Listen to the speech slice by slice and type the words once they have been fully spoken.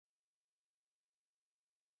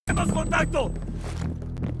¡Tenemos contacto!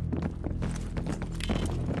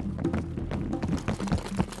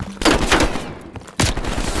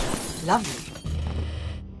 Lovely.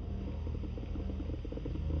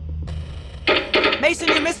 Mason,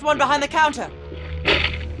 you missed one behind the counter.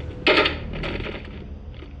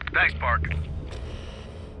 Thanks, Park.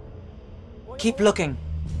 Keep looking.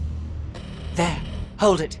 There.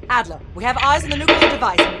 Hold it. Adler, we have eyes on the nuclear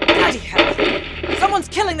device. Bloody hell. Someone's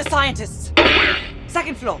killing the scientists. Where?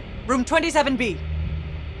 Second floor, room 27B.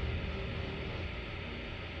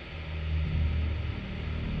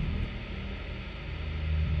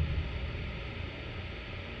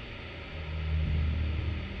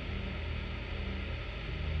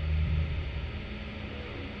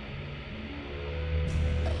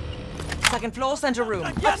 Second floor, center room.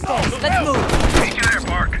 Upstairs. Let's move. Meet you there,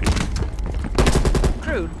 Park.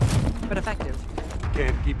 Crude, but effective.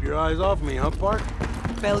 Can't keep your eyes off me, huh, Park?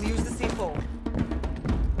 Bell used the C4.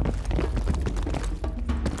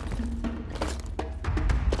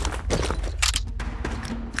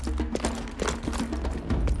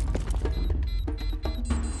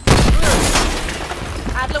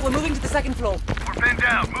 Adler, we're moving to the second floor. We're pinned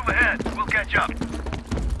down. Move ahead. We'll catch up.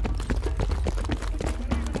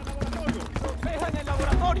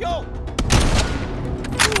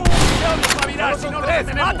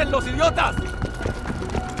 ¡Mátenlos, idiotas!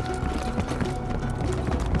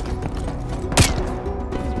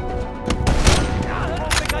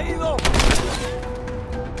 ¡Hombre caído!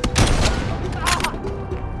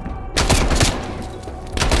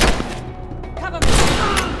 Cover me.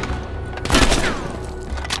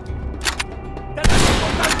 ¡Tenemos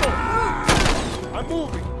contacto! I'm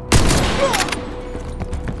moving.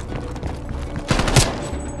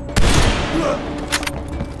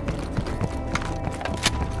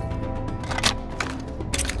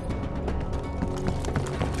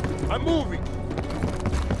 I'm moving.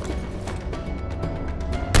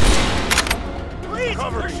 Please!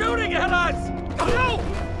 Cover They're me. shooting at us! No!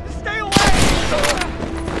 Stay away!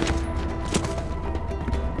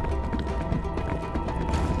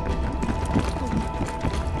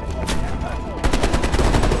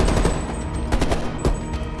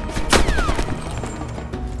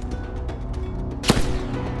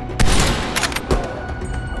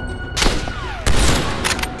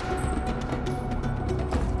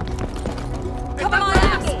 Cover my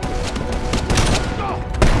ass!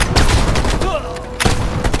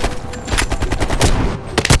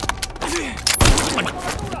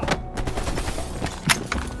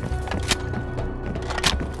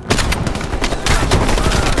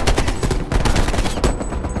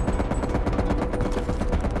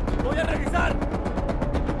 ¡Voy a revisar!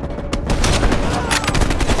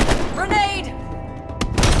 Grenade!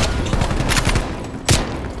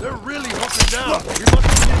 They're really hunkered down. We must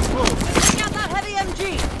be getting close. Bring out that heavy MG!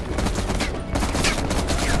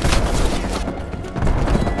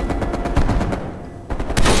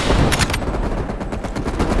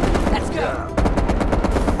 Let's go!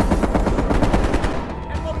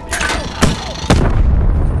 ¡En movimiento!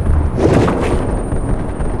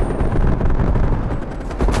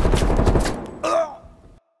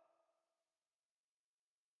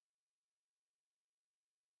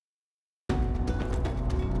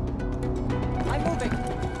 I'm moving.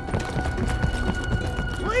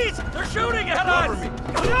 Please! They're shooting at Cover us! me.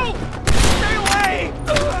 No! Stay away!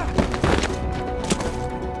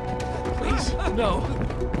 Please, no.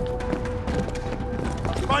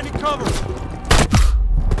 Finding cover.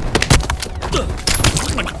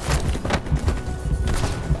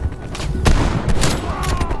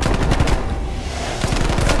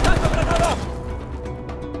 ¡Lanzando granada!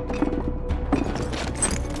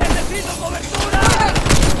 ¡Necesito cobertura!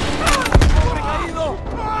 ¡Hombre caído!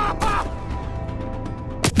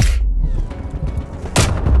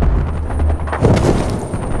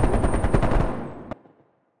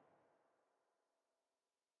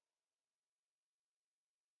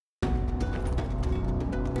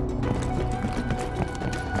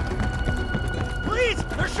 Please!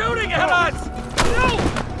 They're shooting at us! No!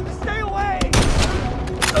 Stay away!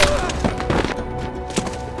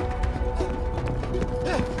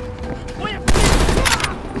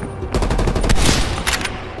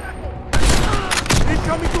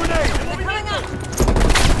 Incoming grenade. Coming up!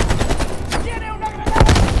 ¡Tiene una granada!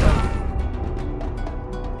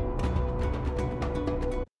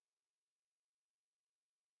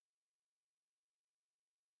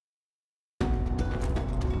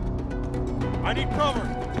 I need cover.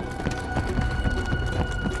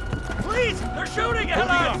 Please! They're shooting at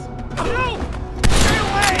Moving us! No! Stay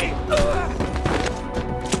away!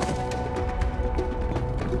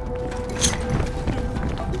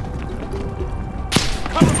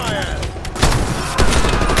 Cover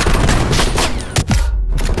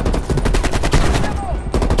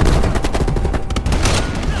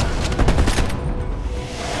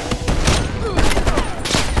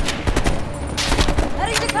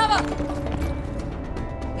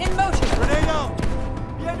In motion! Grenade out!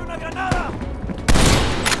 Viene una granada!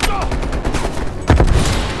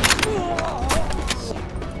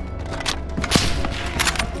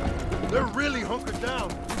 They're really hunkered down.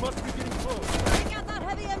 We must be getting close. Bring out that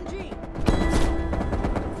heavy MG!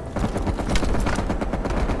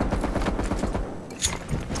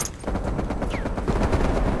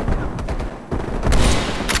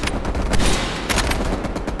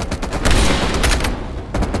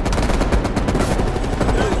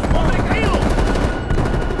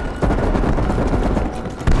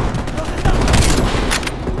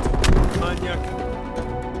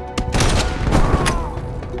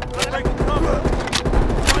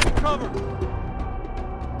 Cover!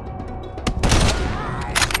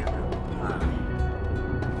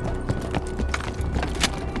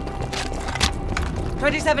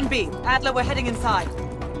 27B, Adler, we're heading inside.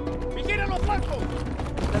 ¡Vigila los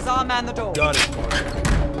flancos! Lazar, man the door. Got it, Mark.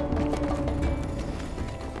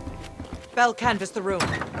 Bell, canvass the room.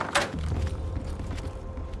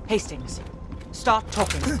 Hastings, start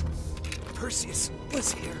talking. Perseus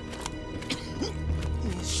was here.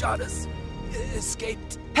 He shot us.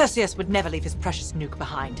 Escaped. Perseus would never leave his precious nuke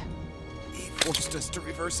behind. He forced us to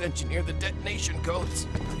reverse engineer the detonation codes.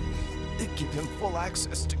 Give him full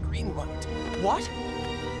access to Greenlight. What?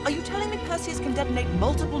 Are you telling me Perseus can detonate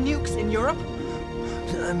multiple nukes in Europe?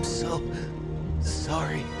 I'm so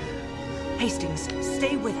sorry. Hastings,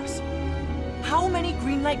 stay with us. How many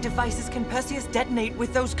Greenlight devices can Perseus detonate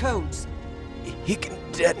with those codes? He can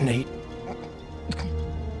detonate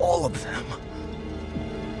all of them.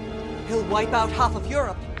 He'll wipe out half of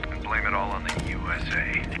Europe. And blame it all on the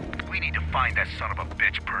USA. We need to find that son of a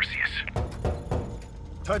bitch, Perseus.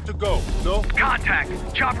 Time to go. So? Contact!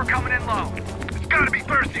 Chopper coming in low. It's gotta be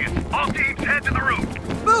Perseus. All teams head to the roof.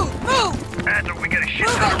 Move! Move! Adler, we get a shit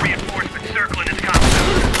ton of reinforcements circling his compound.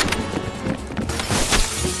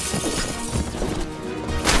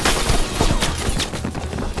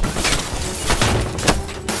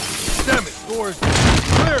 Damn it, doors.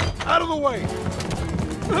 Clear! Out of the way!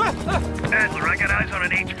 Adler, I got eyes on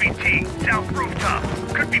an HVT. South rooftop.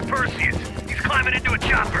 Could be Perseus. He's climbing into a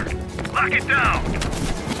chopper. Lock it down.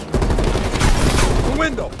 The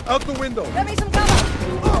window! Out the window! Get me some cover!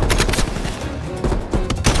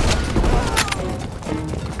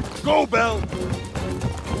 Go, Bell!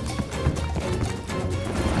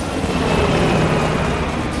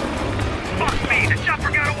 Fuck me, the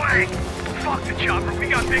chopper got away. Fuck the chopper, we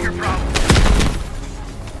got bigger problems.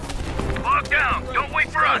 Log down, don't wait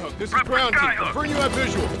for us. This is Prep for ground team. Skyhook. Confirm you have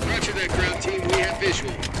visual. Roger that, ground team. We have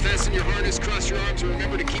visual. Fasten your harness, cross your arms, and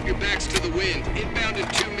remember to keep your backs to the wind. Inbound in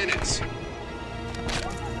 2 minutes.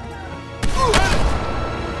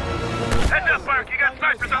 Heads up, Mark, you got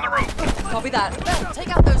snipers on the roof. Copy that. Bell, take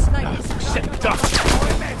out those snipers. Shit, duck!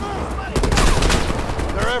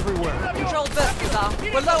 They're everywhere. Control burst, Lazar.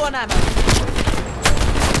 We're low on ammo.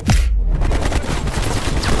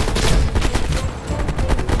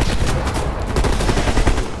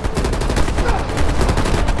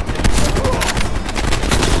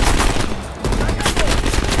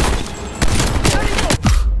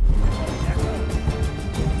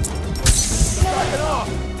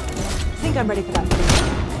 I think I'm ready for that.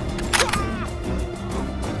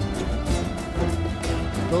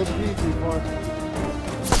 Don't keep me, Mark.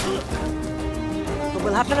 But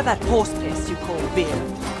we'll have none of that horse piss you call beer.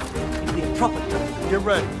 It'll be a proper drink. Get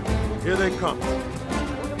ready. Here they come.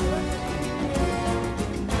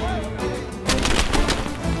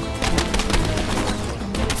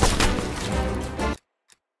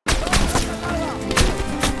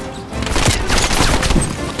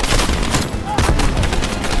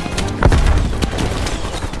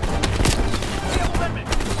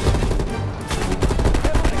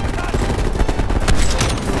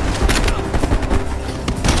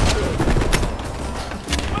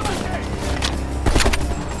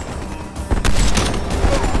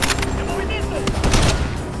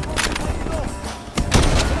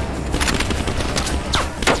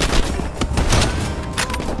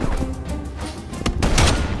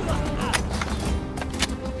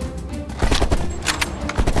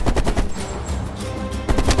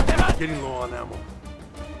 Getting low on ammo.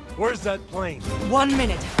 Where's that plane? 1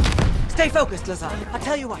 minute. Stay focused, Lazar. I'll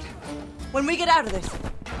tell you what. When we get out of this,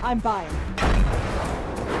 I'm buying.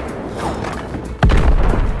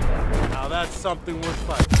 Now that's something worth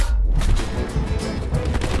fighting.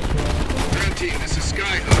 Ground team, this is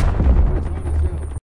Skyhook.